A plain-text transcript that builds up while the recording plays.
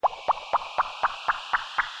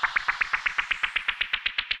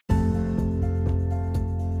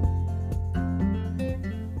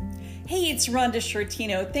it's Rhonda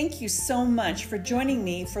Shortino. Thank you so much for joining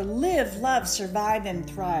me for Live, Love, Survive, and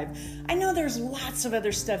Thrive. I know there's lots of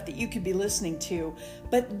other stuff that you could be listening to,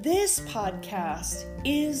 but this podcast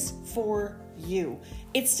is for you.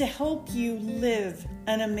 It's to help you live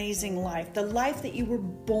an amazing life, the life that you were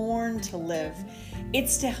born to live.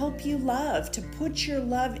 It's to help you love, to put your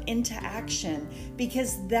love into action,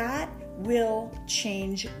 because that will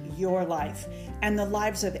change your life and the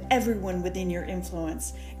lives of everyone within your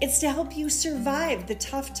influence. It's to help you survive the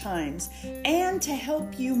tough times and to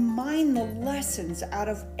help you mine the lessons out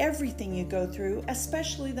of everything you go through,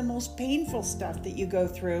 especially the most painful stuff that you go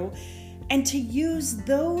through, and to use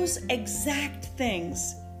those exact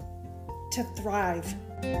things to thrive.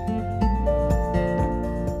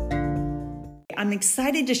 I'm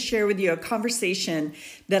excited to share with you a conversation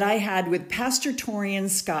that I had with Pastor Torian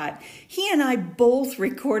Scott. He and I both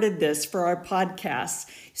recorded this for our podcast,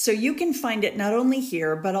 so you can find it not only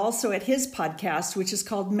here, but also at his podcast, which is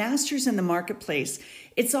called Masters in the Marketplace.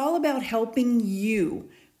 It's all about helping you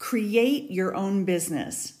create your own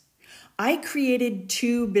business. I created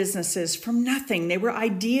 2 businesses from nothing. They were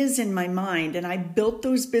ideas in my mind, and I built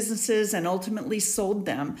those businesses and ultimately sold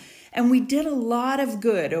them. And we did a lot of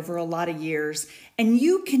good over a lot of years, and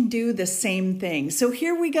you can do the same thing. So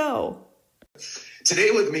here we go.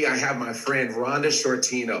 Today with me, I have my friend Rhonda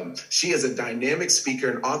Shortino. She is a dynamic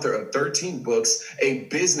speaker and author of 13 books, a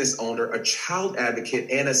business owner, a child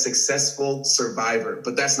advocate, and a successful survivor.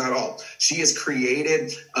 But that's not all. She has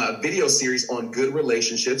created a video series on good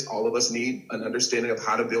relationships. All of us need an understanding of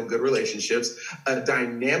how to build good relationships. A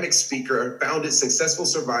dynamic speaker, founded Successful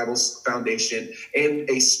Survivals Foundation, and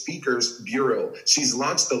a speakers bureau. She's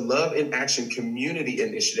launched the Love in Action Community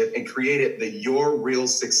Initiative and created the Your Real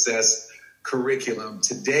Success curriculum.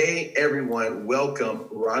 Today, everyone, welcome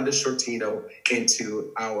Rhonda Shortino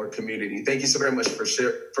into our community. Thank you so very much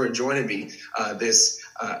for joining me on this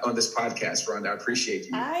podcast, Rhonda. I appreciate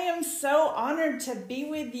you. I am so honored to be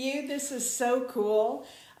with you. This is so cool.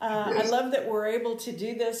 Yes. I love that we're able to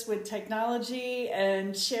do this with technology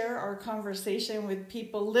and share our conversation with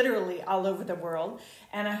people literally all over the world.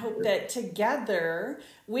 And I hope that together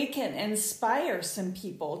we can inspire some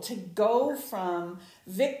people to go from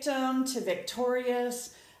victim to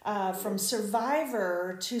victorious, from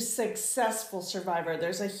survivor to successful survivor.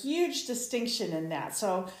 There's a huge distinction in that.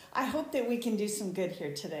 So I hope that we can do some good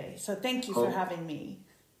here today. So thank you for having me.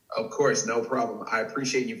 Of course, no problem. I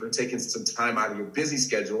appreciate you for taking some time out of your busy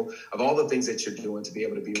schedule of all the things that you're doing to be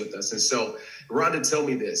able to be with us. And so, Rhonda, tell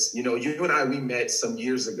me this. You and I, we met some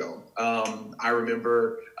years ago. I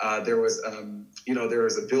remember there was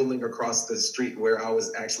a building across the street where I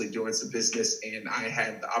was actually doing some business, and I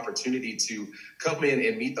had the opportunity to come in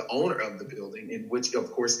and meet the owner of the building, in which,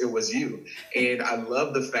 of course, it was you. And I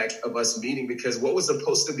love the fact of us meeting, because what was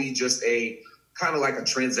supposed to be just a kind of like a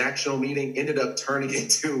transactional meeting ended up turning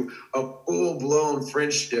into a full-blown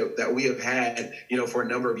friendship that we have had, for a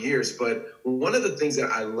number of years. But one of the things that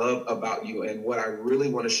I love about you and what I really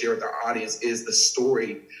want to share with our audience is the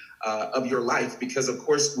story of your life, because of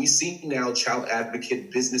course we see now child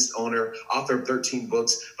advocate, business owner, author of 13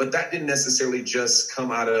 books, but that didn't necessarily just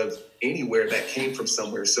come out of anywhere. That came from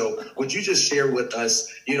somewhere. So would you just share with us,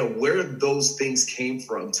 where those things came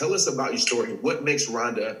from? Tell us about your story. What makes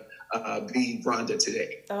Rhonda be Rhonda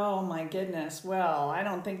today? Oh my goodness. Well, I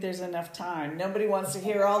don't think there's enough time. Nobody wants to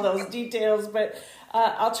hear all those details, but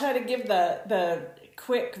I'll try to give the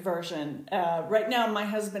quick version. Right now, my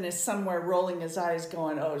husband is somewhere rolling his eyes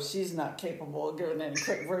going, oh, she's not capable of giving any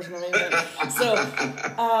quick version of anything. So,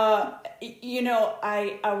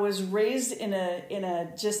 I was raised in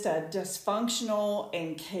a just a dysfunctional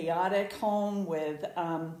and chaotic home with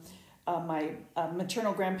my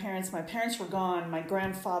maternal grandparents. My parents were gone. My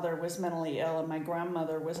grandfather was mentally ill, and my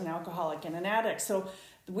grandmother was an alcoholic and an addict. So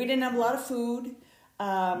we didn't have a lot of food.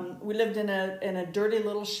 We lived in a dirty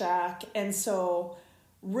little shack. And so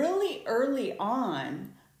really early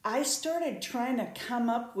on, I started trying to come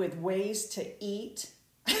up with ways to eat.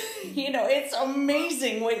 It's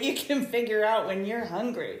amazing what you can figure out when you're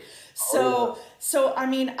hungry. So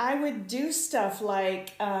I would do stuff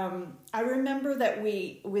like, I remember that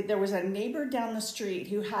there was a neighbor down the street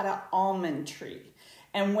who had an almond tree.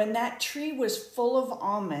 And when that tree was full of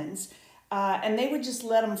almonds, and they would just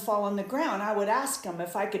let them fall on the ground, I would ask them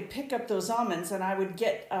if I could pick up those almonds, and I would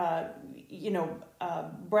get,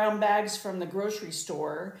 brown bags from the grocery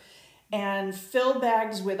store and fill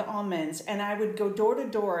bags with almonds, and I would go door to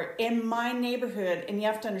door in my neighborhood. And you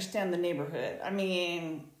have to understand the neighborhood. I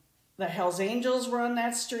mean, the Hells Angels were on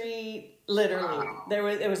that street. Literally, wow. There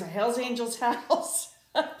was a Hells Angels house.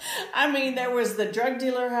 I mean, there was the drug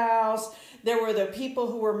dealer house. There were the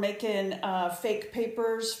people who were making fake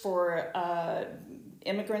papers for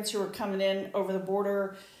immigrants who were coming in over the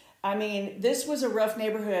border. I mean, this was a rough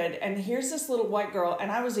neighborhood, and here's this little white girl,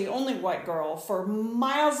 and I was the only white girl for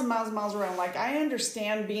miles and miles and miles around. Like, I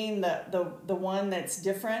understand being the one that's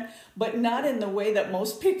different, but not in the way that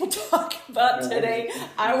most people talk about today.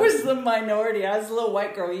 I was the minority. I was a little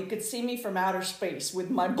white girl. You could see me from outer space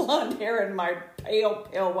with my blonde hair and my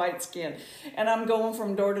pale white skin. And I'm going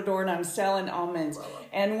from door to door, and I'm selling almonds.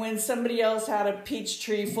 And when somebody else had a peach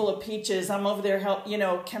tree full of peaches, I'm over there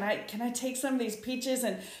can I take some of these peaches?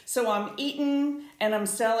 And so I'm eating and I'm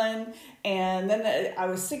selling. And then I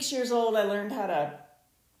was 6 years old. I learned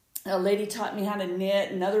a lady taught me how to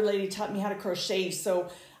knit. Another lady taught me how to crochet. So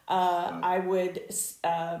I would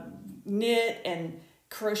knit and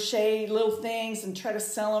crochet little things and try to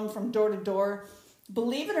sell them from door to door.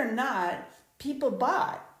 Believe it or not, people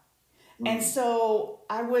bought. And so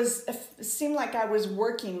it seemed like I was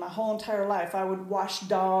working my whole entire life. I would wash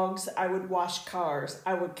dogs, I would wash cars,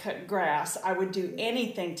 I would cut grass, I would do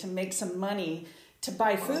anything to make some money to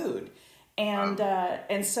buy food.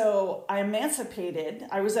 And so I emancipated.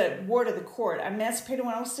 I was a ward of the court. I emancipated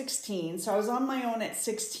when I was 16. So I was on my own at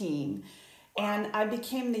 16. And I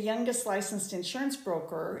became the youngest licensed insurance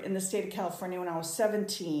broker in the state of California when I was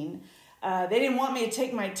 17. They didn't want me to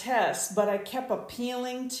take my test, but I kept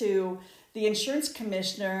appealing to the insurance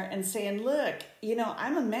commissioner and saying, look,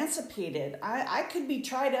 I'm emancipated. I could be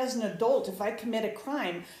tried as an adult if I commit a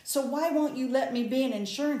crime. So why won't you let me be an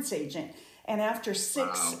insurance agent? And after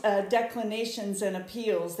 6 declinations and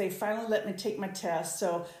appeals, they finally let me take my test.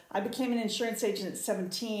 So I became an insurance agent at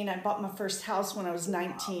 17. I bought my first house when I was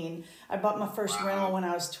 19. I bought my first rental when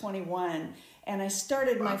I was 21. And I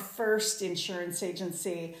started my first insurance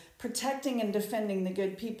agency protecting and defending the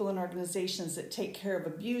good people and organizations that take care of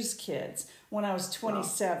abused kids when I was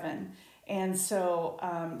 27. And so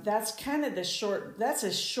that's kind of that's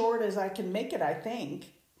as short as I can make it, I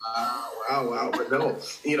think. Wow. But no,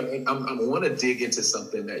 I want to dig into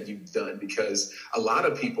something that you've done, because a lot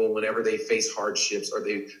of people, whenever they face hardships or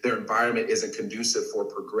their environment isn't conducive for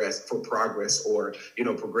progress or,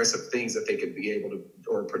 progressive things that they could be able to,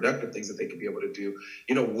 or productive things that they could be able to do.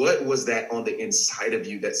 What was that on the inside of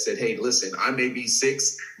you that said, hey, listen, I may be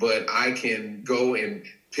 6, but I can go and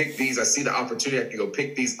pick these. I see the opportunity. I can go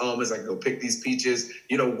pick these almonds. I can go pick these peaches.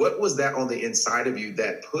 What was that on the inside of you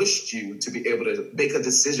that pushed you to be able to make a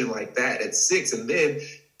decision like that at 6? And then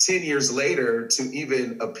 10 years later to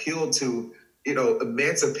even appeal to,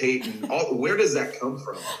 emancipate and all. Where does that come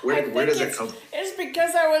from? Where does that come from? It's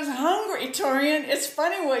because I was hungry, Torian. It's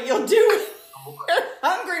funny what you'll do. You're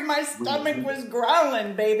hungry. My stomach was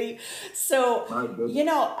growling, baby. So,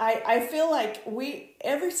 I feel like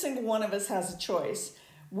every single one of us has a choice.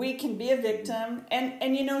 We can be a victim,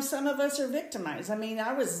 and some of us are victimized. I mean,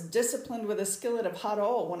 I was disciplined with a skillet of hot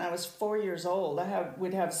oil when I was 4 years old.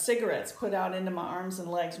 Would have cigarettes put out into my arms and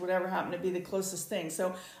legs, whatever happened to be the closest thing.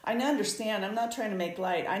 So I understand. I'm not trying to make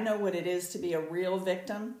light. I know what it is to be a real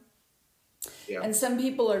victim. Yeah. And some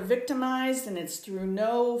people are victimized, and it's through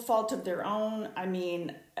no fault of their own. I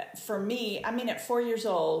mean, for me, at 4 years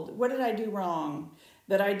old, what did I do wrong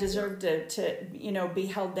that I deserved to be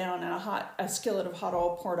held down and a skillet of hot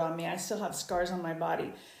oil poured on me? I still have scars on my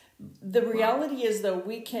body. The reality is, though,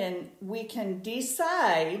 we can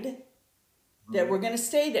decide that we're going to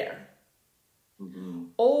stay there,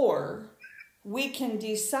 or we can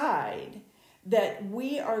decide that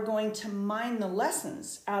we are going to mine the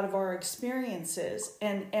lessons out of our experiences,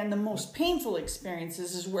 and the most painful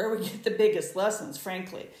experiences is where we get the biggest lessons,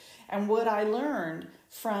 frankly. And what I learned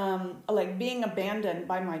from being abandoned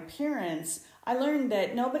by my parents, I learned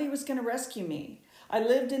that nobody was going to rescue me. I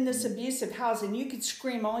lived in this abusive house, and you could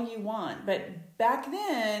scream all you want, but back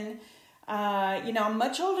then, I'm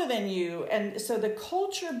much older than you. And so the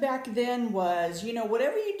culture back then was,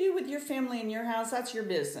 whatever you do with your family in your house, that's your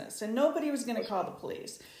business. And nobody was going to call the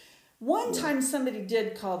police. One time somebody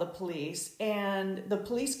did call the police, and the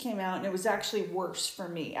police came out, and it was actually worse for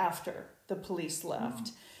me after the police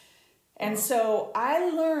left. And so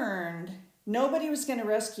I learned nobody was going to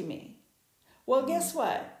rescue me. Well, guess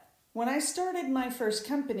what? When I started my first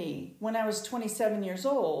company, when I was 27 years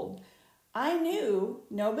old, I knew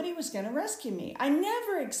nobody was going to rescue me. I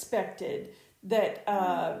never expected that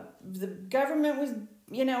the government would,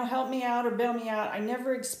 help me out or bail me out. I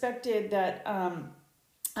never expected that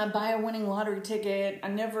I'd buy a winning lottery ticket. I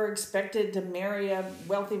never expected to marry a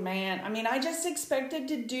wealthy man. I just expected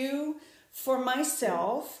to do for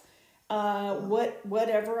myself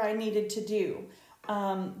whatever I needed to do.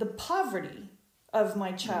 The poverty of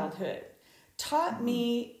my childhood taught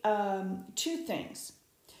me 2 things.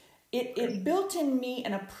 it built in me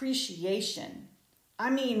an appreciation. I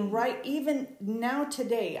mean, right, even now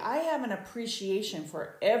today, I have an appreciation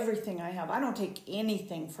for everything I have. I don't take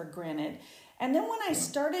anything for granted. And then when I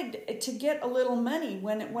started to get a little money,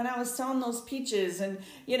 when I was selling those peaches and,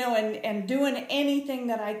 and doing anything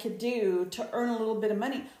that I could do to earn a little bit of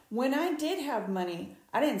money, when I did have money,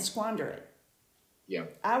 I didn't squander it. Yeah.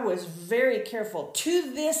 I was very careful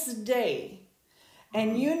to this day.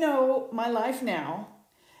 And my life now.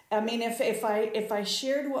 I mean, if I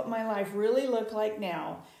shared what my life really looked like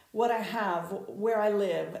now, what I have, where I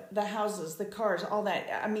live, the houses, the cars, all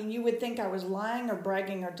that, I mean, you would think I was lying or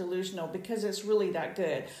bragging or delusional because it's really that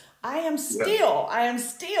good. I am still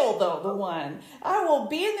though the one. I will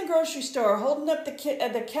be in the grocery store holding up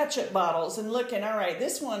the ketchup bottles and looking, all right,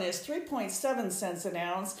 this one is 3.7 cents an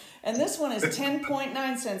ounce and this one is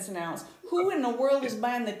 10.9 cents an ounce. Who in the world is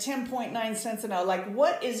buying the 10.9 cents an hour? Like,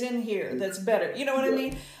 what is in here that's better? You know what I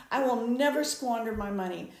mean? I will never squander my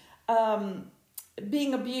money.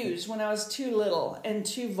 Being abused when I was too little and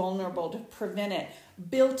too vulnerable to prevent it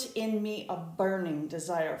built in me a burning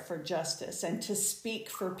desire for justice and to speak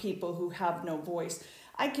for people who have no voice.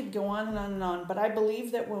 I could go on and on and on, but I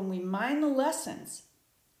believe that when we mine the lessons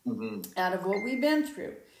out of what we've been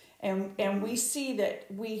through, and we see that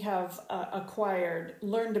we have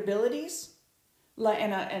learned abilities,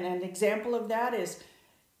 and an example of that is,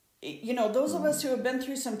 those of us who have been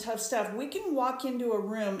through some tough stuff, we can walk into a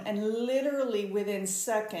room and literally within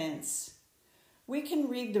seconds, we can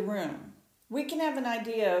read the room. We can have an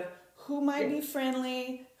idea of who might be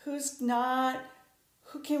friendly, who's not,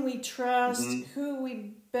 who can we trust, who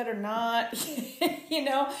we better not,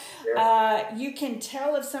 you can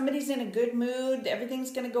tell if somebody's in a good mood,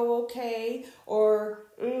 everything's going to go okay, or,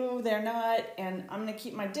 ooh, they're not, and I'm going to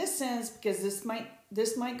keep my distance because this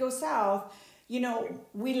might go south.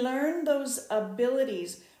 We learn those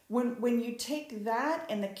abilities when you take that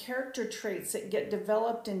and the character traits that get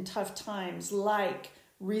developed in tough times, like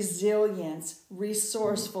resilience,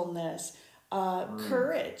 resourcefulness,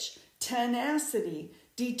 courage, tenacity,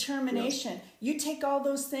 determination. Yes. You take all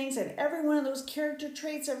those things and every one of those character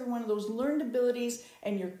traits, every one of those learned abilities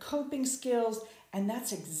and your coping skills, and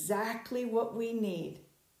that's exactly what we need.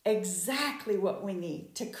 Exactly what we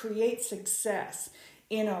need to create success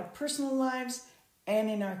in our personal lives and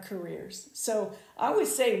in our careers. So I would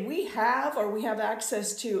say we have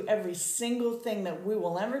access to every single thing that we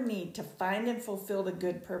will ever need to find and fulfill the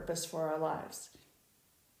good purpose for our lives.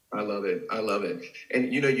 I love it. I love it.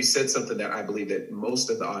 And, you said something that I believe that most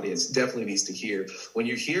of the audience definitely needs to hear. When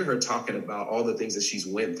you hear her talking about all the things that she's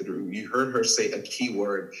went through, you heard her say a key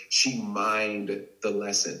word. She mined the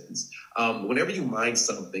lessons. Whenever you mine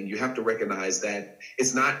something, you have to recognize that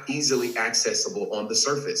it's not easily accessible on the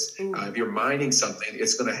surface. If you're mining something, you're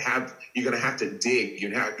going to have to dig.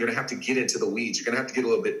 You're going to have to get into the weeds. You're going to have to get a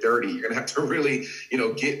little bit dirty. You're going to have to really,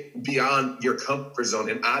 get beyond your comfort zone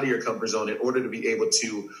and out of your comfort zone in order to be able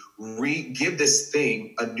to give this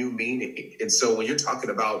thing a new meaning. And so when you're talking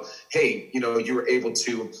about, hey, you were able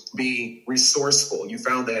to be resourceful, you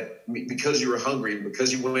found that because you were hungry,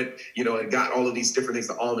 because you went, and got all of these different things,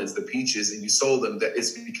 the almonds, the peaches, and you sold them, that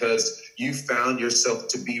it's because you found yourself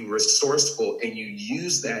to be resourceful and you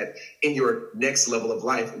use that in your next level of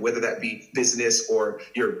life, whether that be business or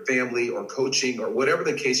your family or coaching or whatever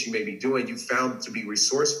the case you may be doing. You found to be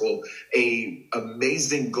resourceful, a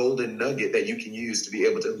amazing golden nugget that you can use to be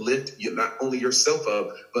able to lift not only yourself up,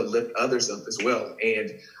 but lift others up as well.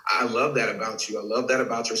 And I love that about you. I love that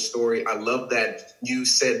about your story. I love that you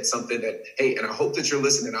said something that, hey, and I hope that you're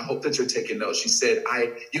listening. I hope that you're taking notes. She said,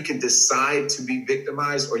 you can decide to be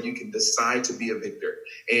victimized or you can decide to be a victor.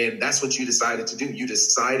 And that's what you decided to do. You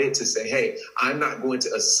decided to say, hey, I'm not going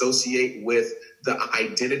to associate with the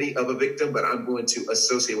identity of a victim, but I'm going to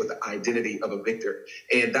associate with the identity of a victor.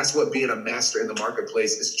 And that's what being a master in the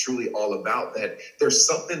marketplace is truly all about, that there's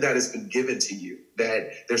something that has been given to you,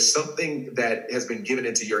 that there's something that has been given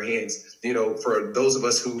into your hands. For those of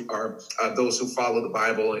us who are those who follow the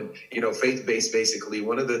Bible and, faith-based, basically,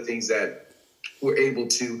 one of the things that we're able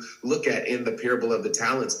to look at in the parable of the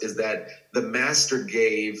talents is that the master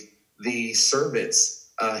gave the servants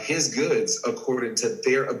his goods according to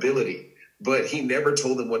their ability. But he never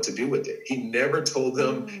told them what to do with it. He never told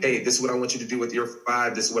them, hey, this is what I want you to do with your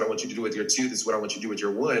 5. This is what I want you to do with your 2. This is what I want you to do with your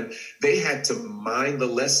 1. They had to mine the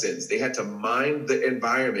lessons. They had to mine the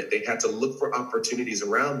environment. They had to look for opportunities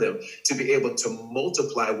around them to be able to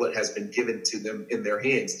multiply what has been given to them in their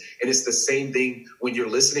hands. And it's the same thing when you're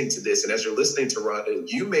listening to this. And as you're listening to Rhonda,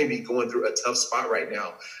 you may be going through a tough spot right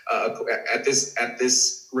now at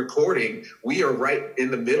this recording, we are right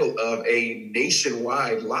in the middle of a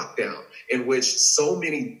nationwide lockdown in which so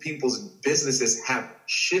many people's businesses have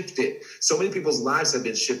shifted. So many people's lives have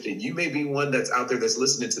been shifted. You may be one that's out there that's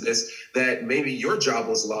listening to this, that maybe your job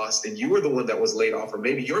was lost and you were the one that was laid off, or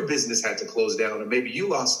maybe your business had to close down, or maybe you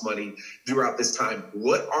lost money throughout this time.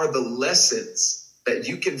 What are the lessons that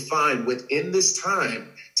you can find within this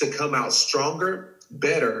time to come out stronger,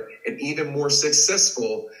 better, and even more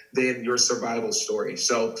successful than your survival story?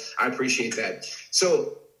 So I appreciate that.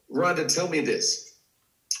 So Rhonda, tell me this,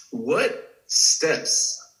 what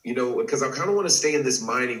steps, because I kind of want to stay in this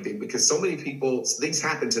mining thing, because so many people, things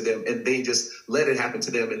happen to them and they just let it happen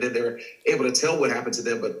to them. And then they're able to tell what happened to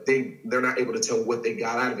them, but they're not able to tell what they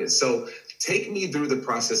got out of it. So take me through the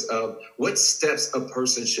process of what steps a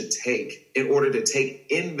person should take in order to take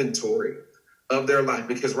inventory of their life.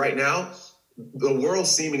 Because right now, the world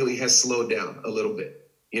seemingly has slowed down a little bit.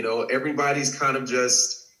 Everybody's kind of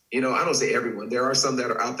just, I don't say everyone. There are some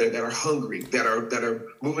that are out there that are hungry, that are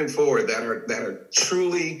moving forward, that are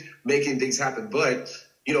truly making things happen. But,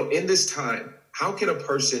 in this time, how can a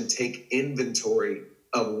person take inventory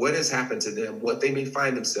of what has happened to them, what they may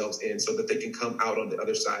find themselves in, so that they can come out on the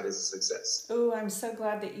other side as a success? Oh, I'm so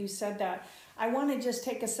glad that you said that. I want to just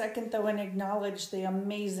take a second, though, and acknowledge the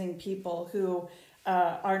amazing people who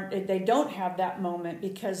they don't have that moment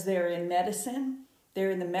because they're in medicine.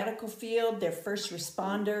 They're in the medical field, they're first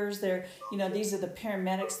responders, these are the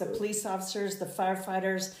paramedics, the police officers, the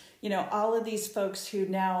firefighters, all of these folks who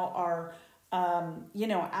now are,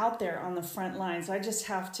 out there on the front lines. I just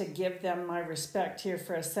have to give them my respect here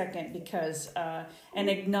for a second because, and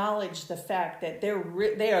acknowledge the fact that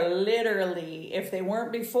they are literally, if they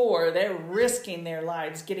weren't before, they're risking their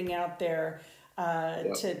lives getting out there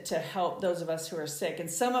to help those of us who are sick. And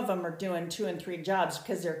some of them are doing 2 and 3 jobs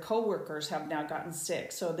because their coworkers have now gotten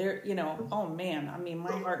sick. So they're, oh man, I mean,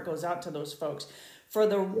 my heart goes out to those folks. For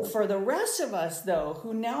the rest of us, though,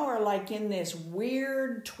 who now are like in this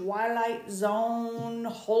weird twilight zone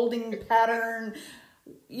holding pattern,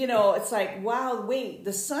 it's like, wow, wait,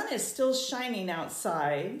 the sun is still shining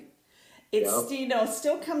outside. It's,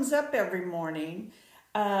 still comes up every morning.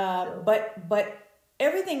 But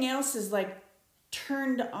everything else is like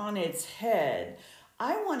turned on its head.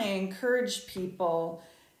 I want to encourage people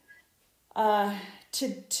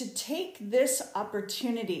to take this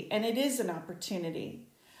opportunity, and it is an opportunity.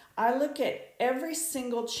 I look at every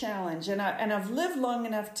single challenge, and I've lived long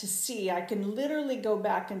enough to see I can literally go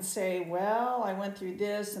back and say, well, I went through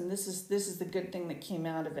this, and this is the good thing that came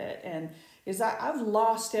out of it. And I've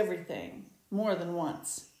lost everything more than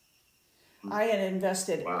once. I had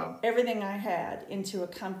invested everything I had into a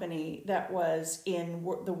company that was in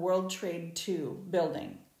the World Trade II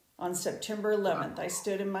building. On September 11th, I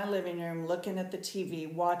stood in my living room looking at the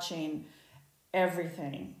TV, watching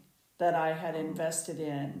everything that I had invested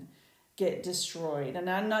in get destroyed. And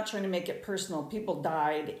I'm not trying to make it personal. People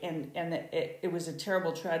died, and it was a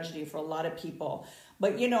terrible tragedy for a lot of people.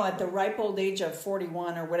 But, at the ripe old age of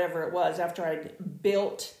 41 or whatever it was, after I'd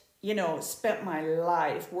built, spent my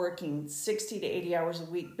life working 60 to 80 hours a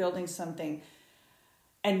week building something,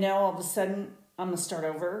 and now all of a sudden I'm going to start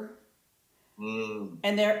over.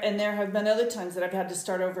 And there have been other times that I've had to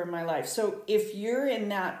start over in my life. So if you're in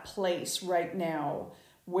that place right now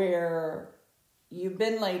where you've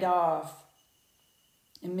been laid off,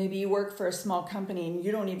 and maybe you work for a small company and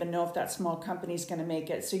you don't even know if that small company is going to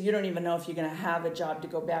make it, so you don't even know if you're going to have a job to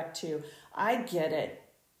go back to. I get it.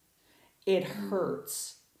 It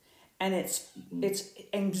hurts. And it's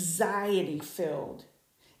anxiety filled.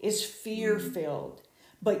 It's fear filled.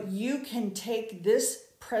 But you can take this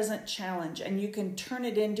present challenge and you can turn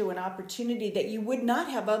it into an opportunity that you would not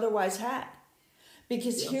have otherwise had,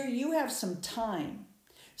 because here you have some time.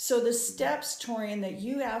 So the steps, Torian, that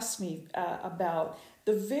you asked me about,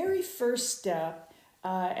 the very first step,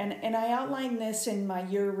 and I outlined this in my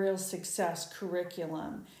Your Real Success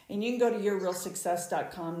curriculum, and you can go to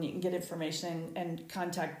yourrealsuccess.com and you can get information and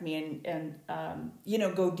contact me and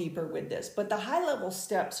go deeper with this. But the high level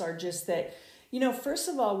steps are just that, first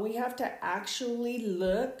of all, we have to actually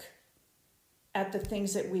look at the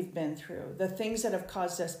things that we've been through, the things that have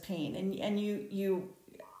caused us pain. And you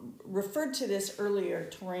referred to this earlier,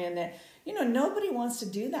 Torian, that, nobody wants to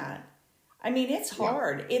do that. I mean, it's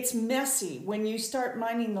hard. Yeah. It's messy. When you start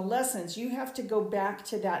mining the lessons, you have to go back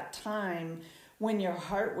to that time when your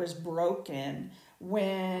heart was broken,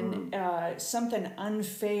 when something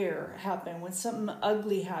unfair happened, when something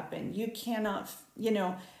ugly happened. You cannot, you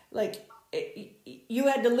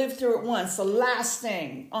had to live through it once. The last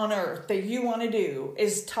thing on earth that you want to do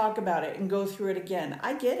is talk about it and go through it again.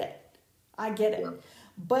 I get it. Yeah.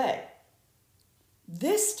 But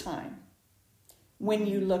This time, when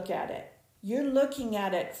you look at it, you're looking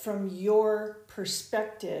at it from your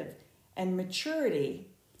perspective and maturity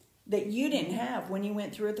that you didn't have when you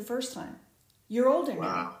went through it the first time. You're older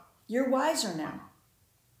now. You're wiser now.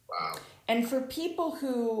 Wow. And for people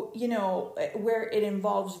who, where it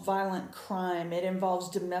involves violent crime, it involves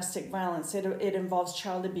domestic violence, it involves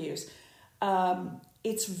child abuse,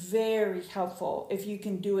 it's very helpful if you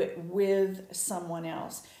can do it with someone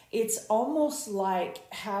else. It's almost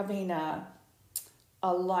like having a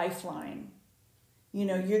lifeline.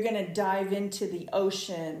 You're going to dive into the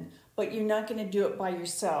ocean, but you're not going to do it by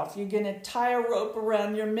yourself. You're going to tie a rope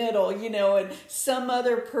around your middle, and some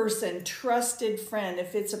other person, trusted friend,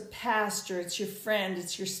 if it's a pastor, it's your friend,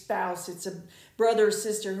 it's your spouse, it's a brother or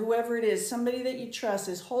sister, whoever it is, somebody that you trust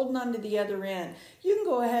is holding on to the other end. You can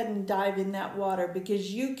go ahead and dive in that water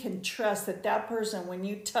because you can trust that person, when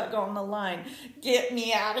you tug on the line, get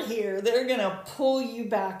me out of here, they're going to pull you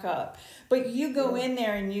back up. But you go in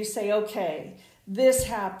there and you say, okay, this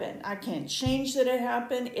happened. I can't change that it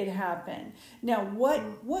happened. It happened. Now,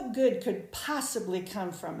 what good could possibly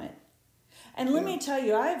come from it? And let me tell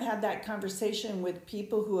you, I've had that conversation with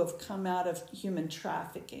people who have come out of human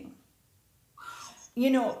trafficking.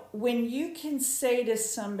 When you can say to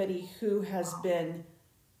somebody who has been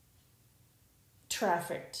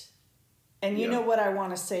trafficked, and you know what I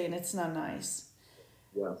want to say, and it's not nice.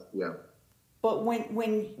 Yeah. But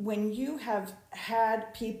when you have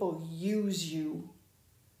had people use you,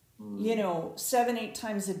 7-8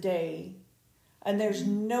 times a day, and there's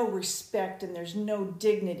no respect and there's no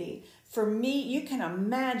dignity. For me, you can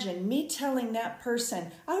imagine me telling that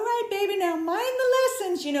person, all right, baby, now mind the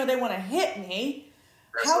lessons. They want to hit me.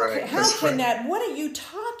 How can that? What are you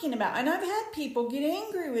talking about? And I've had people get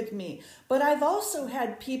angry with me, but I've also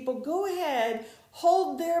had people go ahead,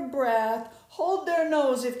 hold their breath, hold their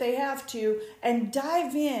nose if they have to, and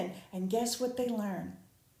dive in. And guess what they learn?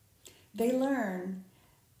 They learn,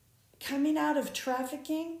 coming out of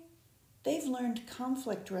trafficking, they've learned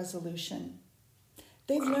conflict resolution.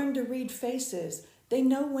 They've learned to read faces. They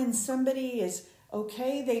know when somebody is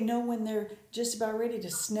okay. They know when they're just about ready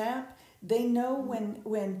to snap. They know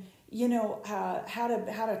when how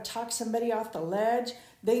to talk somebody off the ledge.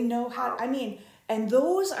 They know how, and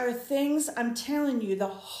those are things, I'm telling you, the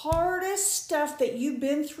hardest stuff that you've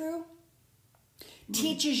been through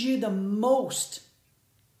teaches you the most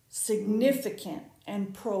significant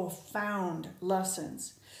and profound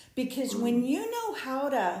lessons. Because when you know how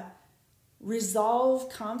to resolve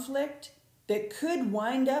conflict that could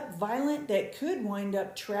wind up violent, that could wind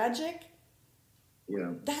up tragic,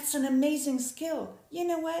 that's an amazing skill. You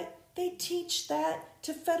know what? They teach that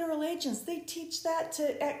to federal agents. They teach that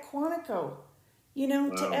at Quantico, to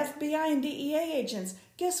FBI and DEA agents.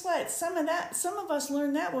 Guess what? Some of us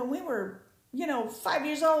learned that when we were, 5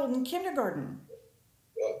 years old in kindergarten.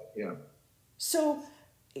 Yeah. So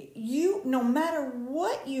no matter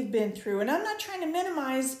what you've been through, and I'm not trying to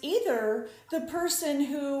minimize either the person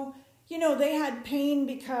who, they had pain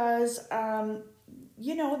because,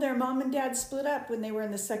 their mom and dad split up when they were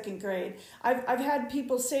in the second grade. I've had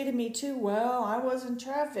people say to me too, well, I wasn't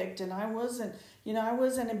trafficked and I wasn't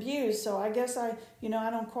abused, so I guess I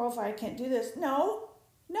don't qualify, I can't do this. No.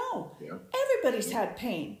 Yeah. Everybody's had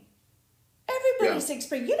pain. Everybody's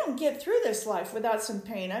experienced. You don't get through this life without some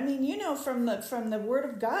pain. From the Word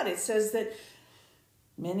of God, it says that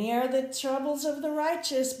many are the troubles of the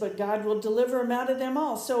righteous, but God will deliver them out of them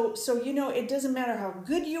all. So it doesn't matter how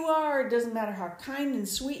good you are. It doesn't matter how kind and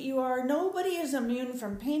sweet you are. Nobody is immune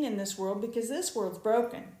from pain in this world because this world's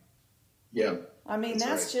broken. Yeah.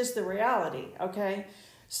 That's just the reality, okay?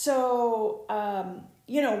 So,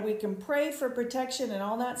 we can pray for protection and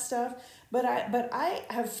all that stuff, but I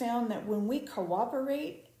have found that when we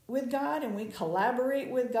cooperate with God and we collaborate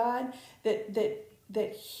with God,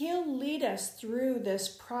 that He'll lead us through this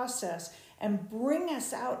process and bring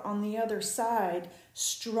us out on the other side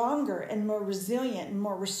stronger and more resilient and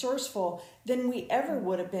more resourceful than we ever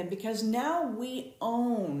would have been, because now we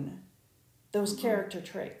own those character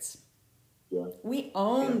traits. Yeah. We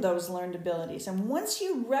own those learned abilities. And once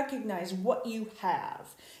you recognize what you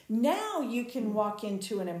have, now you can walk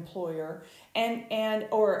into an employer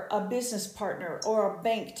or a business partner or a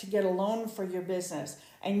bank to get a loan for your business.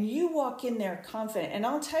 And you walk in there confident. And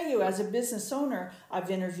I'll tell you, as a business owner,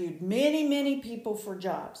 I've interviewed many, many people for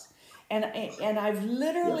jobs. And I've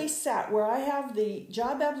literally sat where I have the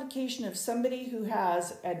job application of somebody who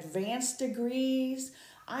has advanced degrees.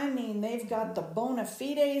 They've got the bona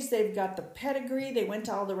fides, they've got the pedigree, they went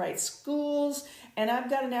to all the right schools. And I've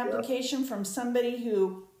got an application from somebody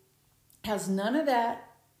who has none of that,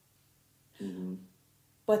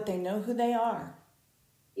 but they know who they are.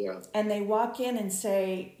 Yeah. And they walk in and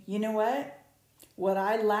say, you know what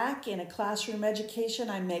I lack in a classroom education,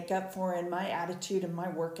 I make up for in my attitude and my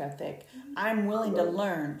work ethic. I'm willing to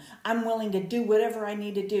learn. I'm willing to do whatever I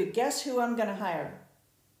need to do. Guess who I'm going to hire?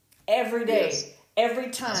 Every day, Yes.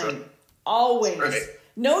 every time, That's right. always. That's right.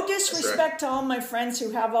 No disrespect That's right. to all my friends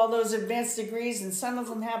who have all those advanced degrees, and some of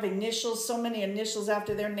them have initials, so many initials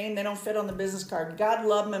after their name, they don't fit on the business card. God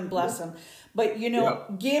love them and bless them. But,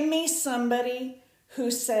 give me somebody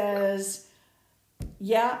who says,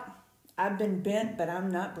 yeah, I've been bent, but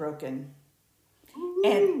I'm not broken.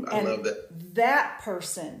 And I love that. That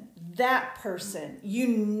person, they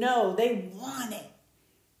want it.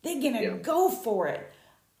 They're going to go for it.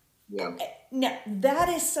 Yeah. Now, that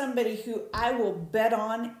is somebody who I will bet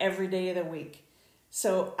on every day of the week.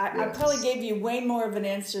 So I probably gave you way more of an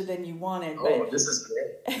answer than you wanted. Oh, this is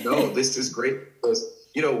great. No, this is great. Because,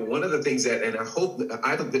 one of the things that, and I hope that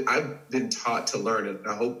I've been taught to learn, and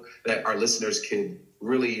I hope that our listeners can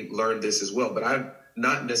really learn this as well. But I've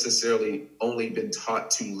not necessarily only been taught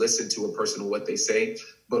to listen to a person and what they say,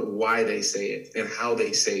 but why they say it and how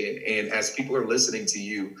they say it. And as people are listening to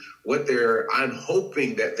you, I'm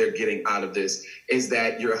hoping that they're getting out of this is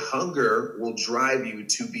that your hunger will drive you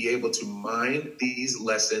to be able to mine these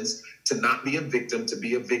lessons, to not be a victim, to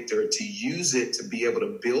be a victor, to use it to be able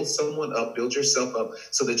to build someone up, build yourself up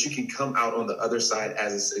so that you can come out on the other side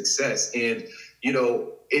as a success. And,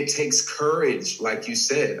 it takes courage, like you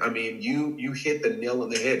said. I mean, you hit the nail on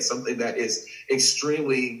the head, something that is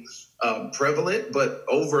extremely prevalent, but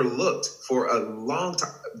overlooked for a long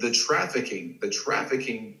time. The trafficking,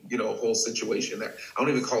 whole situation that I don't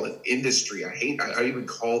even call it industry. I even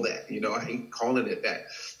call that, I hate calling it that,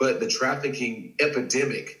 but the trafficking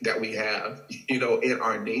epidemic that we have, in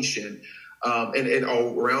our nation, and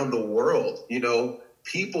around the world,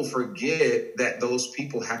 people forget that those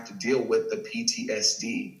people have to deal with the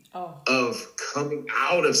PTSD of coming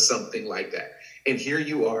out of something like that. And here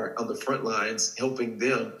you are on the front lines helping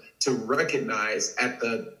them to recognize at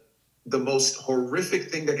the most horrific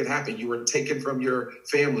thing that could happen. You were taken from your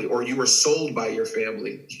family, or you were sold by your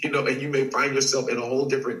family, and you may find yourself in a whole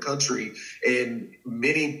different country, and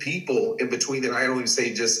many people in between that. I don't even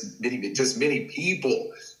say just many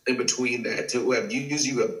people in between that who have used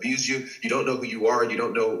you, abused you. You don't know who you are. You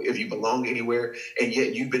don't know if you belong anywhere. And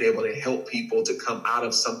yet you've been able to help people to come out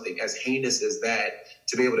of something as heinous as that,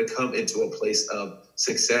 to be able to come into a place of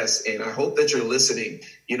success. And I hope that you're listening,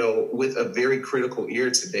 with a very critical ear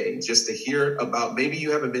today, just to hear about, maybe you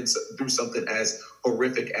haven't been through something as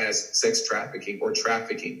horrific as sex trafficking,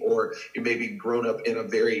 or you may be grown up in a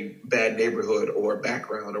very bad neighborhood or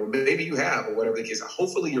background, or maybe you have, or whatever the case.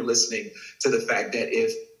 Hopefully you're listening to the fact that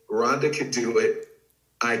if Rhonda can do it,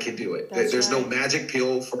 I can do it. There's no magic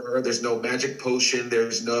pill for her. There's no magic potion.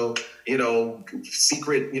 There's no,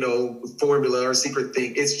 secret, formula or secret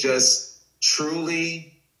thing. It's just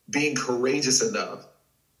truly being courageous enough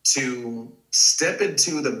to step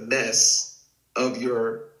into the mess of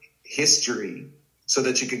your history so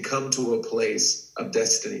that you can come to a place of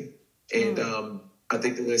destiny. And I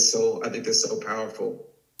think that's so powerful.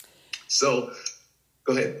 So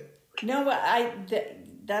go ahead. No,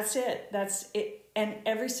 that's it. That's it. And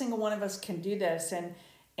every single one of us can do this. And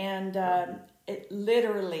it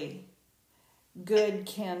literally, good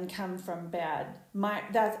can come from bad.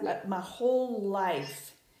 My whole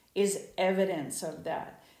life is evidence of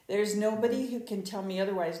that. There's nobody who can tell me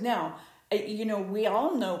otherwise. Now, we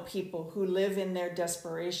all know people who live in their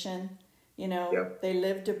desperation. They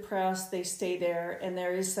live depressed, they stay there, and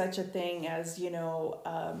there is such a thing as,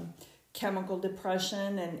 chemical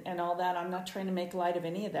depression and all that. I'm not trying to make light of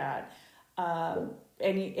any of that.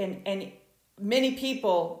 And many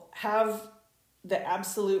people have the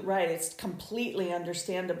absolute right. It's completely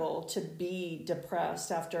understandable to be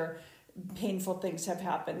depressed after painful things have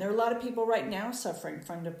happened. There are a lot of people right now suffering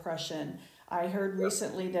from depression. I heard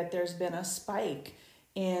recently that there's been a spike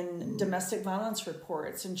in domestic violence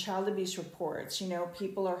reports and child abuse reports.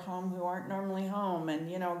 People are home who aren't normally home, and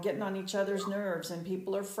getting on each other's nerves, and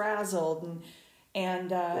people are frazzled,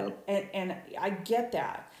 and I get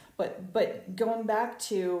that. But going back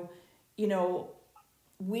to,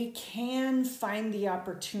 we can find the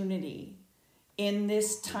opportunity in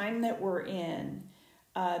this time that we're in.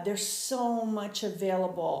 There's so much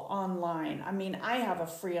available online. I mean, I have a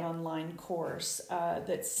free online course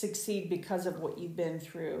that Succeed because of what you've been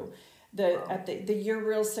through. The Your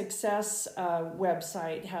Real Success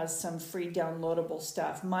website has some free downloadable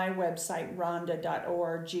stuff. My website,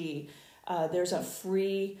 rhonda.org, there's a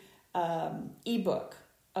free ebook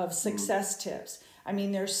of success tips. I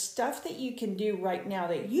mean, there's stuff that you can do right now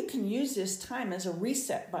that you can use this time as a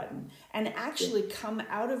reset button and actually come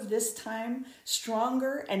out of this time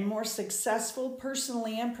stronger and more successful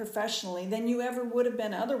personally and professionally than you ever would have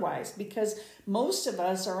been otherwise. Because most of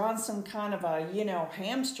us are on some kind of a,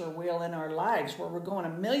 hamster wheel in our lives where we're going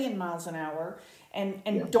 1,000,000 miles an hour and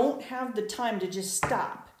don't have the time to just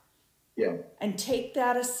stop. Yeah. And take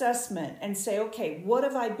that assessment and say, okay, what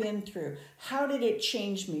have I been through? How did it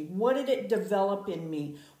change me? What did it develop in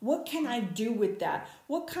me? What can I do with that?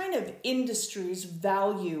 What kind of industries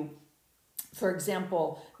value, for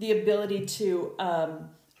example, the ability to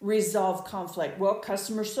resolve conflict? Well,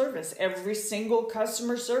 customer service. Every single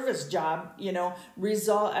customer service job,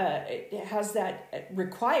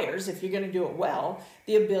 requires, if you're going to do it well,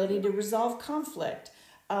 the ability to resolve conflict.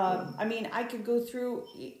 I could go through,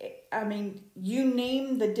 you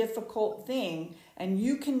name the difficult thing and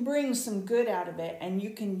you can bring some good out of it and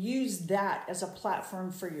you can use that as a platform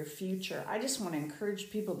for your future. I just want to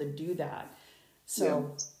encourage people to do that.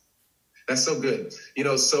 So that's so good.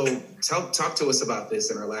 So talk to us about this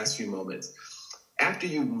in our last few moments. After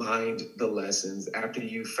you mined the lessons, after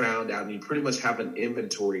you found out, and you pretty much have an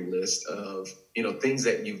inventory list of, things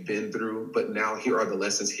that you've been through, but now here are the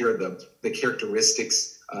lessons, here are the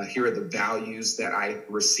characteristics, here are the values that I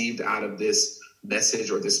received out of this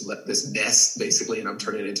message or this mess, basically, and I'm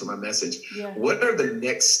turning it into my message. Yeah. What are the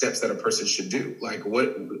next steps that a person should do? Like,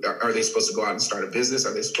 what are they supposed to go out and start a business?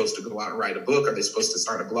 Are they supposed to go out and write a book? Are they supposed to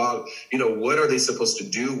start a blog? What are they supposed to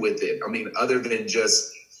do with it? Other than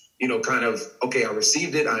just, okay, I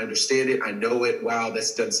received it. I understand it. I know it. Wow,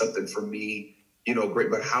 that's done something for me. Great.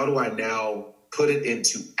 But how do I now put it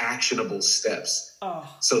into actionable steps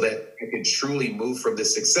so that I can truly move from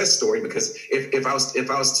this success story? Because if I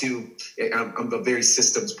was to, I'm a very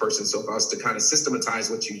systems person. So if I was to kind of systematize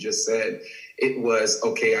what you just said, it was,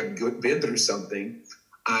 okay, I've been through something.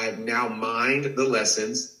 I've now mined the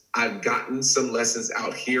lessons. I've gotten some lessons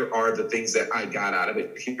out. Here are the things that I got out of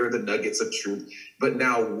it. Here are the nuggets of truth. But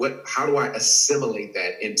now how do I assimilate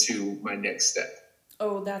that into my next step?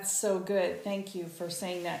 Oh, that's so good. Thank you for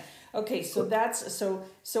saying that. Okay, so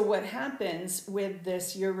so what happens with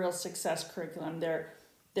this Your Real Success curriculum, there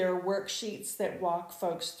are worksheets that walk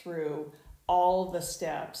folks through all the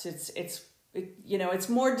steps. It's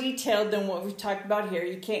more detailed than what we've talked about here.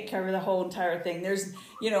 You can't cover the whole entire thing. There's,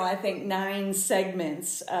 I think 9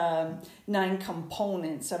 segments, 9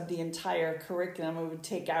 components of the entire curriculum. It would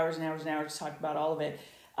take hours and hours and hours to talk about all of it.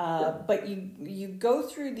 But you go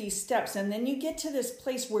through these steps and then you get to this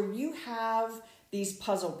place where you have these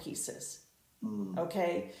puzzle pieces.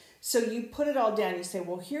 Okay. So you put it all down. You say,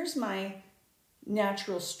 well, here's my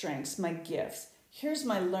natural strengths, my gifts. Here's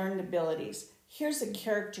my learned abilities. Here's the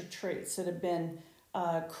character traits that have been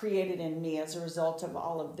created in me as a result of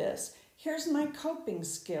all of this. Here's my coping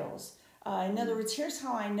skills. In other words, here's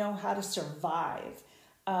how I know how to survive.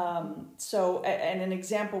 And an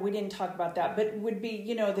example, we didn't talk about that, but would be,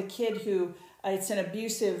 the kid who it's an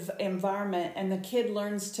abusive environment and the kid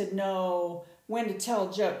learns to know when to tell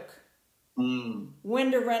a joke,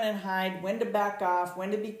 when to run and hide, when to back off,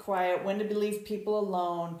 when to be quiet, when to leave people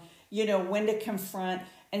alone, when to confront.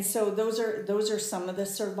 And so those are some of the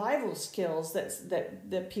survival skills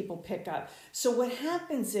that people pick up. So what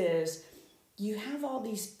happens is you have all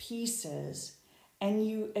these pieces and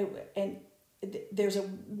there's a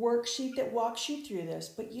worksheet that walks you through this,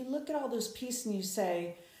 but you look at all those pieces and you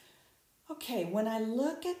say, okay, when I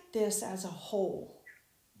look at this as a whole,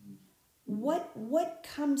 what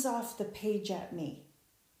comes off the page at me?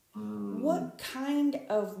 What kind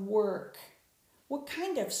of work, what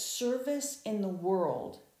kind of service in the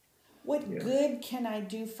world, what good can I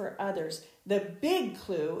do for others? The big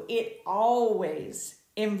clue, it always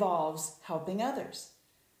involves helping others.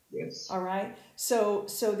 Yes. All right. So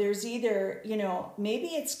there's either, maybe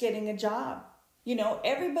it's getting a job.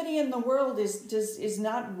 Everybody in the world is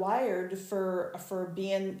not wired for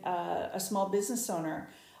being a small business owner.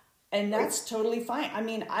 And that's totally fine.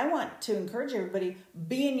 I want to encourage everybody,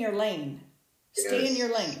 be in your lane. Stay in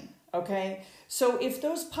your lane. Okay. So if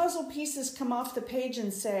those puzzle pieces come off the page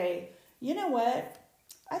and say, you know what?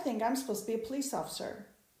 I think I'm supposed to be a police officer.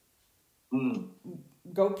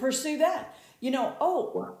 Go pursue that.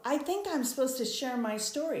 I think I'm supposed to share my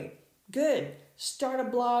story. Good. Start a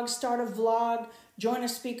blog, start a vlog, join a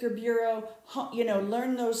speaker bureau,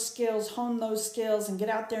 learn those skills, hone those skills, and get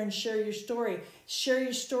out there and share your story. Share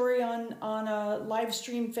your story on a live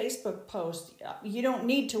stream Facebook post. You don't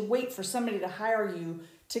need to wait for somebody to hire you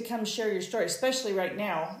to come share your story, especially right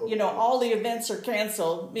now. All the events are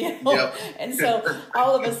canceled, Yep. And so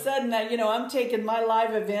all of a sudden, I'm taking my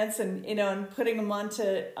live events and, and putting them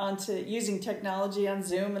onto using technology on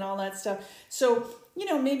Zoom and all that stuff. So,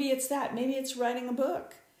 maybe it's that, maybe it's writing a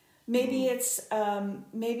book. Maybe it's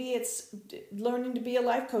learning to be a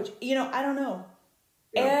life coach. I don't know.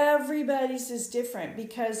 Yeah. Everybody's is different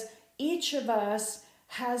because each of us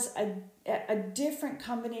has a different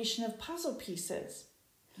combination of puzzle pieces.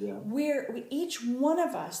 Yeah. Each one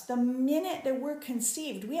of us, the minute that we're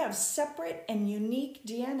conceived, we have separate and unique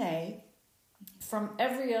DNA from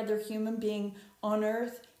every other human being on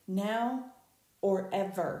earth now or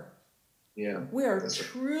ever. Yeah. We are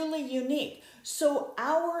truly unique. So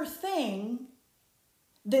our thing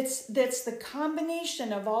that's the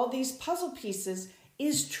combination of all these puzzle pieces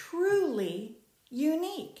is truly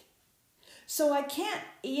unique. So I can't,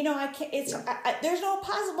 there's no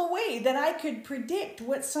possible way that I could predict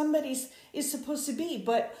what somebody's is supposed to be.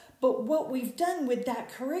 But what we've done with that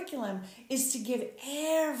curriculum is to give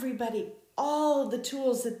everybody all the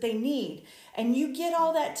tools that they need. And you get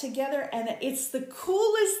all that together, and it's the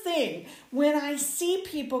coolest thing when I see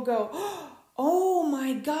people go, oh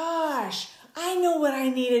my gosh, I know what I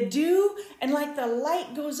need to do. And like the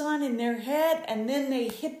light goes on in their head, and then they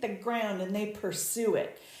hit the ground and they pursue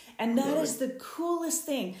it. And that is the coolest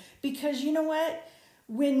thing, because you know what?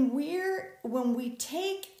 When we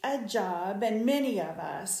take a job, and many of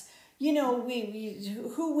us,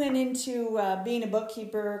 who went into being a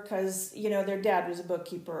bookkeeper because, their dad was a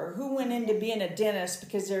bookkeeper, or who went into being a dentist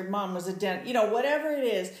because their mom was a dentist, whatever it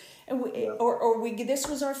is. And this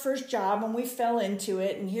was our first job and we fell into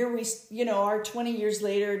it. And here we, are 20 years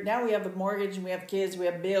later, now we have a mortgage and we have kids, we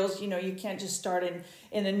have bills. You can't just start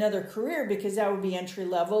in another career because that would be entry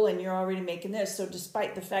level and you're already making this. So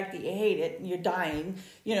despite the fact that you hate it and you're dying,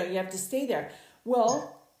 you have to stay there.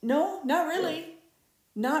 Well, no, not really.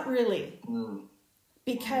 Not really.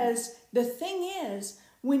 Because the thing is,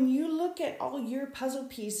 when you look at all your puzzle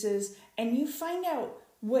pieces and you find out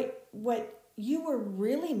what you were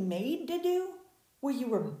really made to do, what you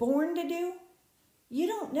were born to do, you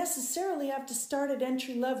don't necessarily have to start at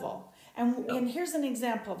entry level. And here's an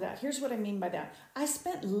example of that. Here's what I mean by that. I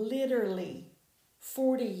spent literally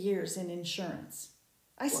 40 years in insurance.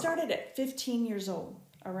 I started at 15 years old,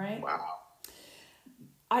 all right? Wow.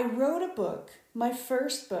 I wrote a book, my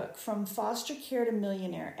first book, From Foster Care to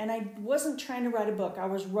Millionaire. And I wasn't trying to write a book. I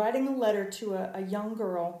was writing a letter to a young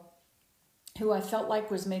girl who I felt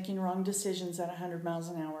like was making wrong decisions at 100 miles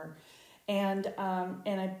an hour. And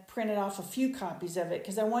I printed off a few copies of it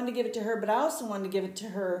because I wanted to give it to her, but I also wanted to give it to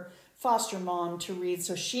her foster mom to read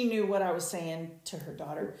so she knew what I was saying to her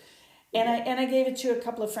daughter. And I gave it to a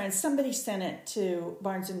couple of friends. Somebody sent it to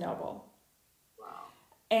Barnes & Noble.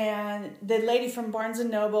 And the lady from Barnes &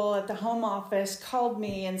 Noble at the home office called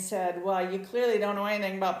me and said, well, you clearly don't know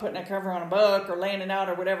anything about putting a cover on a book or laying it out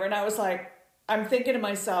or whatever. And I was like, I'm thinking to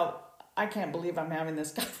myself, I can't believe I'm having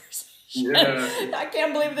this conversation. Yeah. I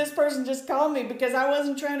can't believe this person just called me because I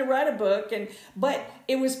wasn't trying to write a book. But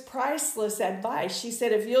it was priceless advice. She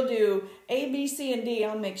said, if you'll do A, B, C, and D,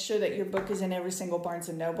 I'll make sure that your book is in every single Barnes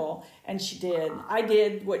 & Noble. And she did. I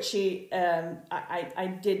did what she,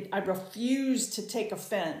 I did. I refused to take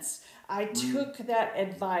offense. I took that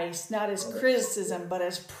advice, not as criticism, but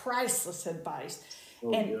as priceless advice.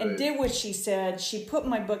 And did what she said. She put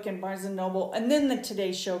my book in Barnes & Noble, and then the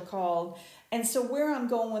Today Show called. And so where I'm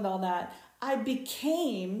going with all that, I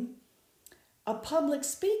became a public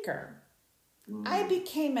speaker. I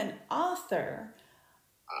became an author.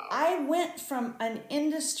 I went from an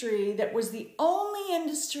industry that was the only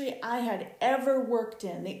industry I had ever worked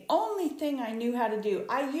in, the only thing I knew how to do.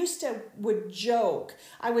 I would joke.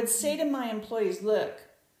 I would say to my employees, look,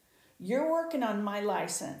 you're working on my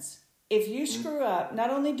license. If you screw up, not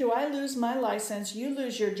only do I lose my license, you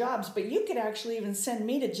lose your jobs, but you could actually even send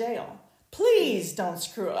me to jail. Please don't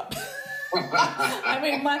screw up. I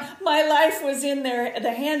mean, my life was in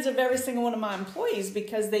the hands of every single one of my employees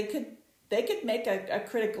because they could make a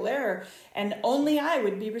critical error and only I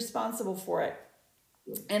would be responsible for it.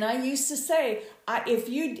 And I used to say,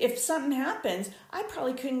 if something happens, I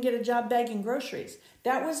probably couldn't get a job bagging groceries.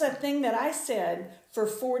 That was a thing that I said for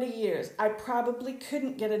 40 years. I probably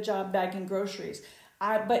couldn't get a job bagging groceries.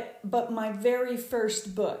 But my very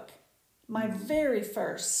first book, my very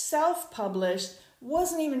first self-published,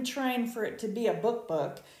 wasn't even trying for it to be a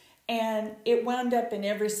book. And it wound up in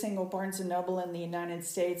every single Barnes & Noble in the United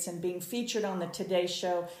States and being featured on the Today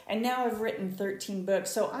Show. And now I've written 13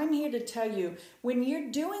 books. So I'm here to tell you, when you're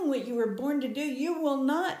doing what you were born to do, you will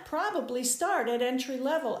not probably start at entry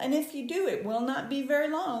level. And if you do, it will not be very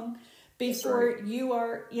long before you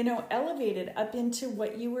are, elevated up into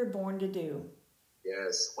what you were born to do.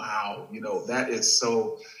 Yes. Wow. That is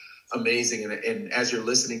so amazing. And as you're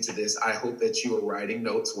listening to this, I hope that you are writing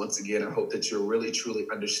notes. Once again, I hope that you're really, truly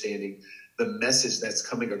understanding the message that's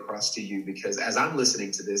coming across to you, because as I'm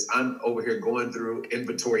listening to this, I'm over here going through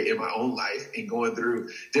inventory in my own life and going through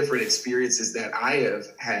different experiences that I have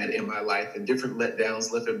had in my life and different letdowns,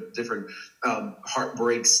 different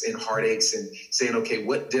heartbreaks and heartaches, and saying, okay,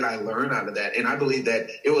 what did I learn out of that? And I believe that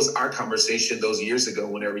it was our conversation those years ago,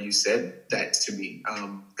 whenever you said that to me.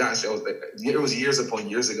 It was years upon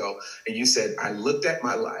years ago. And you said, I looked at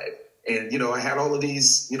my life. And, I had all of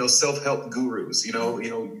these, self-help gurus,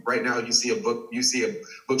 right now you see a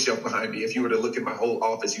bookshelf behind me. If you were to look at my whole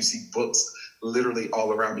office, you see books literally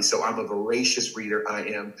all around me. So I'm a voracious reader. I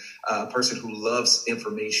am a person who loves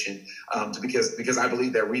information, because I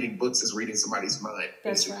believe that reading books is reading somebody's mind.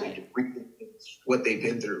 That's right. Reading what they've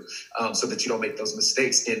been through, so that you don't make those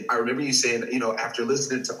mistakes. And I remember you saying, after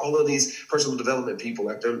listening to all of these personal development people,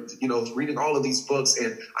 after, reading all of these books,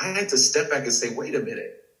 and I had to step back and say, wait a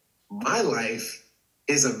minute. My life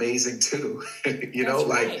is amazing too.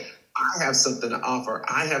 Right. I have something to offer.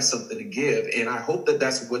 I have something to give. And I hope that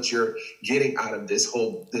that's what you're getting out of this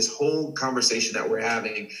whole conversation that we're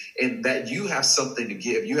having, and that you have something to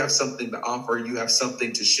give. You have something to offer. You have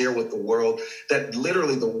something to share with the world, that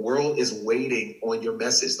literally the world is waiting on your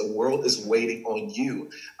message. The world is waiting on you.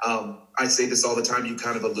 I say this all the time. You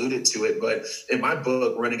kind of alluded to it, but in my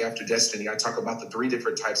book, Running After Destiny, I talk about the 3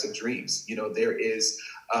 different types of dreams. There is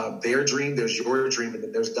their dream, there's your dream, and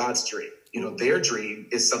then there's God's dream. Their dream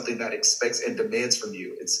is something that expects and demands from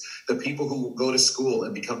you. It's the people who go to school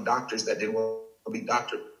and become doctors that didn't want to be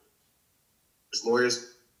doctors, lawyers,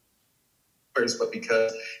 but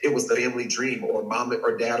because it was the family dream, or mom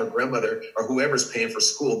or dad or grandmother or whoever's paying for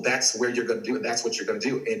school, that's where you're going to do it. That's what you're going to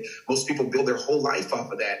do. And most people build their whole life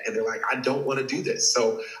off of that. And they're like, I don't want to do this.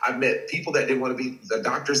 So I've met people that didn't want to be the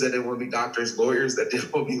doctors, that didn't want to be doctors, lawyers that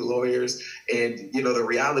didn't want to be lawyers. And, the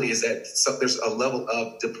reality is that there's a level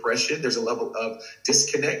of depression. There's a level of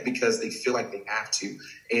disconnect because they feel like they have to.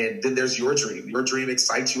 And then there's your dream. Your dream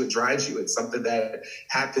excites you. It drives you. It's something that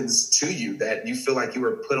happens to you that you feel like you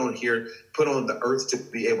were put on the earth to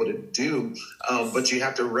be able to do. But you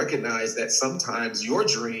have to recognize that sometimes your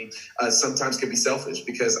dream sometimes can be selfish,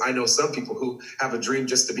 because I know some people who have a dream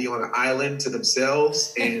just to be on an island to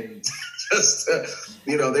themselves and just,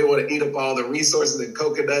 they want to eat up all the resources and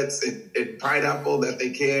coconuts and pineapple that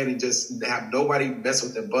they can and just have nobody mess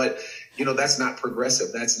with them. But, that's not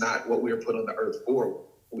progressive. That's not what we were put on the earth for.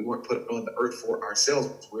 We weren't put on the earth for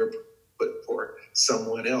ourselves. We were put for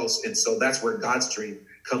someone else. And so that's where God's dream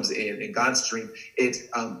comes in. And God's dream,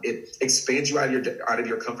 it expands you out of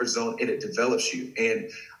your comfort zone, and it develops you, and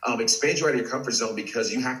expands you out of your comfort zone,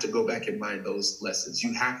 because you have to go back and mind those lessons.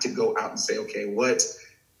 You have to go out and say, okay, what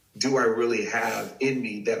do I really have in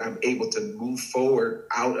me that I'm able to move forward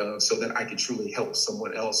out of, so that I can truly help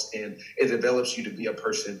someone else? And it develops you to be a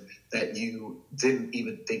person that you didn't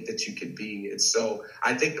even think that you could be. And so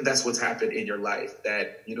I think that's what's happened in your life,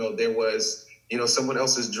 that, there was, someone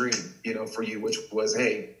else's dream, for you, which was,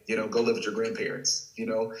 hey, go live with your grandparents,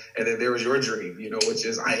 and then there was your dream, which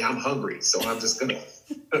is, I'm hungry. So I'm just going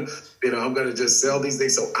to, I'm going to just sell these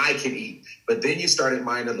things so I can eat. But then you started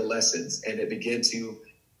minding the lessons, and it began to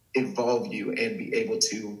evolve you and be able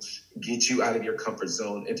to get you out of your comfort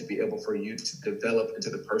zone, and to be able for you to develop into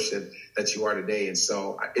the person that you are today. And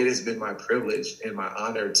so it has been my privilege and my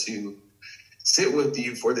honor to sit with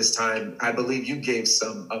you for this time. I believe you gave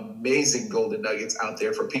some amazing golden nuggets out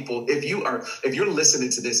there for people. If you're listening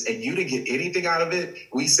to this and you didn't get anything out of it,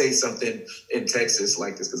 we say something in Texas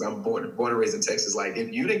like this, because I'm born and raised in Texas. Like,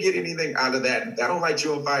 if you didn't get anything out of that, that don't light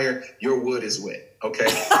you on fire, your wood is wet. Okay.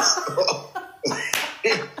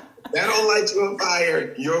 That don't light you on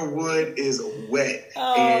fire, your wood is wet.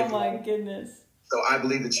 Oh, my goodness. So I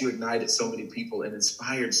believe that you ignited so many people and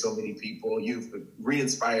inspired so many people. You've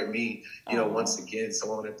re-inspired me, once again. So I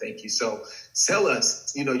want to thank you. So tell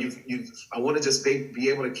us, I want to just be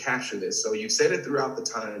able to capture this. So you've said it throughout the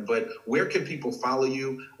time, but where can people follow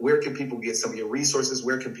you? Where can people get some of your resources?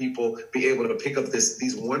 Where can people be able to pick up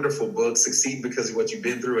these wonderful books, Succeed Because of What You've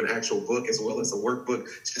Been Through, an actual book as well as a workbook?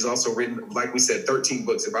 She's also written, like we said, 13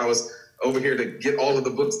 books. If I was over here to get all of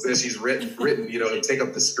the books that she's written, and take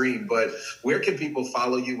up the screen. But where can people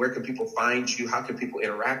follow you? Where can people find you? How can people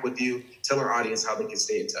interact with you? Tell our audience how they can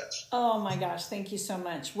stay in touch. Oh my gosh, thank you so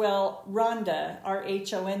much. Well, Rhonda,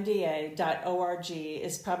 RHONDA.org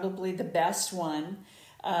is probably the best one.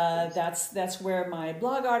 That's where my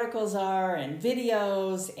blog articles are, and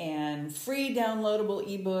videos, and free downloadable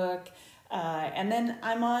ebook. And then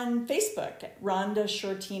I'm on Facebook, Rhonda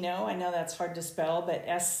Shortino. I know that's hard to spell, but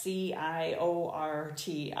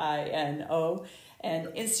SCIORTINO. And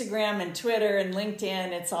Instagram and Twitter and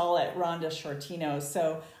LinkedIn, it's all at Rhonda Shortino.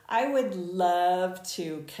 So I would love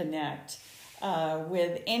to connect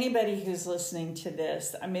with anybody who's listening to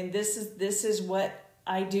this. I mean, this is what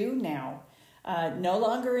I do now. No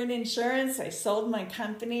longer in insurance. I sold my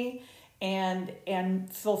company.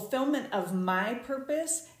 And fulfillment of my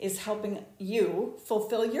purpose is helping you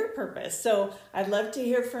fulfill your purpose. So I'd love to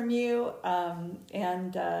hear from you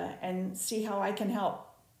and see how I can help.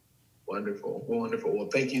 Wonderful. Well,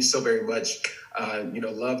 thank you so very much.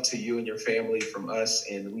 Love to you and your family from us.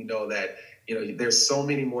 And we know that, there's so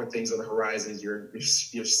many more things on the horizon. You're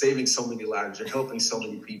saving so many lives. You're helping so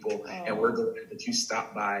many people. And we're glad that you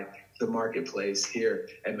stopped by the marketplace here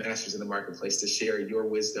at Masters in the Marketplace to share your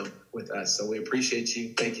wisdom with us. So we appreciate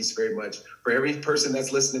you. Thank you so very much. For every person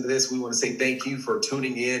that's listening to this, we want to say thank you for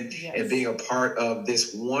tuning in and being a part of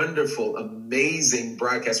this wonderful, amazing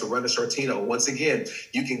broadcast with Rhonda Shortino. Once again,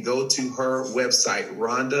 you can go to her website,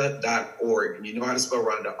 rhonda.org. And you know how to spell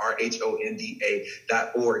Rhonda,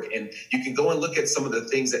 RHONDA.org. And you can go and look at some of the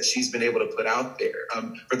things that she's been able to put out there.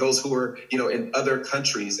 For those who are, in other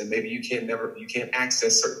countries and maybe you can't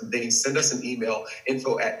access certain things, send us an email,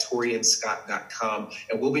 info@torianscott.com,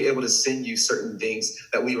 and we'll be able to send you certain things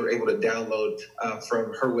that we were able to download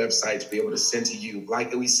from her website to be able to send to you.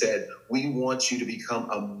 Like we said, we want you to become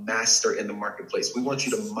a master in the marketplace. We want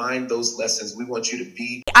you to mind those lessons. We want you to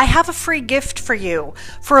be. I have a free gift for you.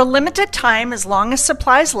 For a limited time, as long as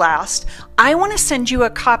supplies last, I want to send you a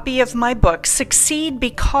copy of my book, Succeed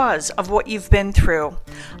Because of What You've Been Through.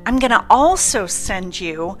 I'm going to also send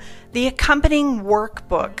you the accompanying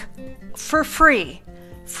workbook for free.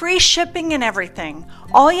 Free shipping and everything.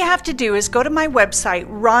 All you have to do is go to my website,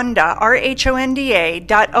 Rhonda, RHONDA.org,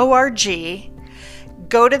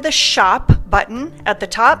 go to the shop button at the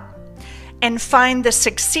top, and find the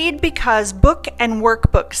Succeed Because book and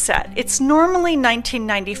workbook set. It's normally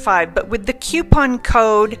 $19.95, but with the coupon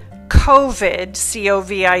code COVID,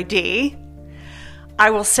 COVID, I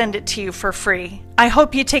will send it to you for free. I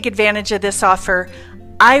hope you take advantage of this offer.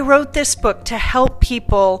 I wrote this book to help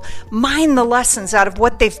people mine the lessons out of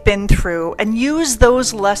what they've been through and use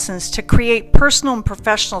those lessons to create personal and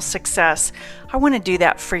professional success. I want to do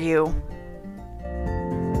that for you.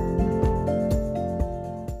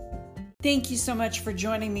 Thank you so much for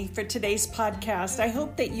joining me for today's podcast. I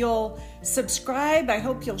hope that you'll subscribe. I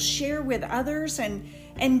hope you'll share with others and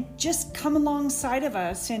just come alongside of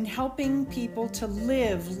us in helping people to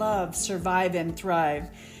live, love, survive, and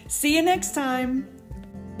thrive. See you next time.